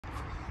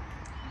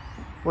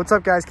What's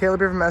up, guys? Caleb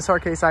here from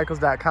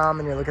srkcycles.com,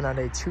 and you're looking at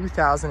a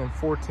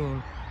 2014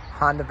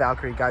 Honda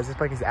Valkyrie. Guys, this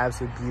bike is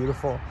absolutely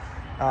beautiful.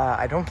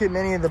 I don't get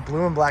many of the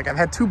blue and black. I've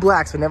had two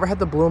blacks, but never had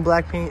the blue and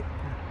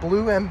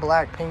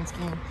black paint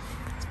scheme.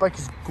 This bike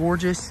is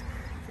gorgeous.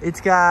 It's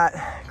got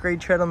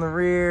great tread on the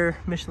rear,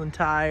 Michelin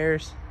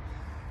tires,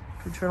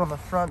 good tread on the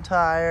front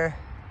tire.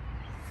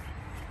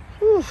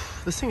 Whew,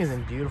 this thing is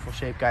in beautiful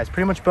shape, guys.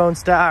 Pretty much bone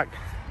stock.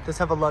 Does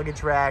have a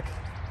luggage rack.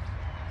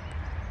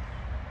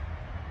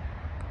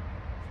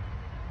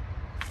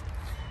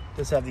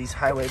 Does have these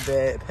highway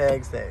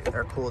pegs that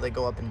are cool. They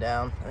go up and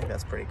down. I think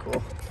that's pretty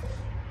cool.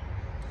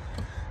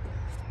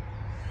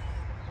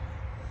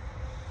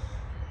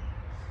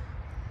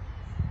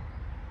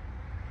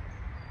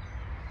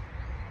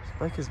 This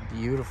bike is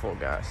beautiful,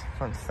 guys.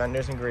 Front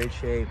fender's in great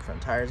shape.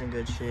 Front tires in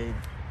good shape.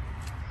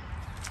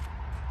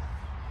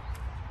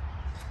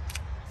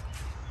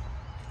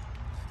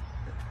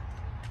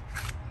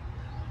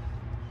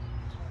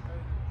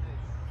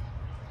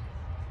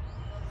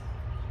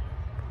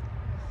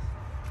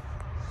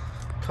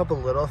 Couple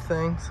little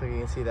things, so you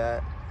can see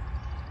that.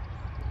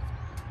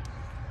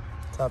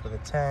 Top of the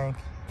tank.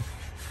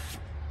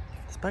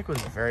 This bike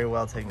was very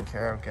well taken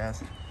care of,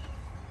 guys.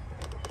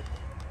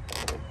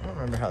 I don't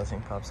remember how this thing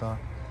pops off.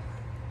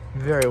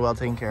 Very well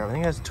taken care of. I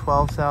think it has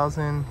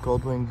 12,000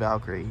 Goldwing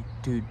Valkyrie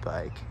dude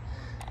bike.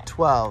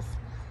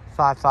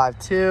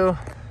 12,552.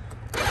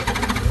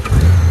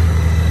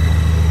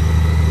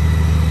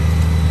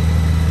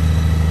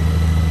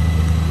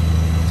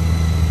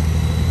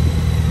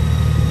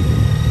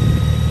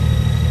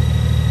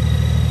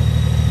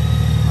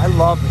 I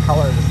love the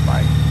color of this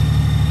bike.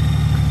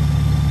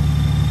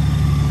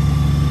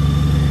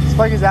 This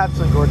bike is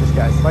absolutely gorgeous,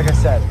 guys. Like I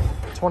said,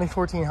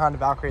 2014 Honda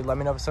Valkyrie. Let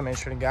me know if it's something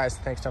interesting, guys.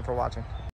 Thanks, Tom, for watching.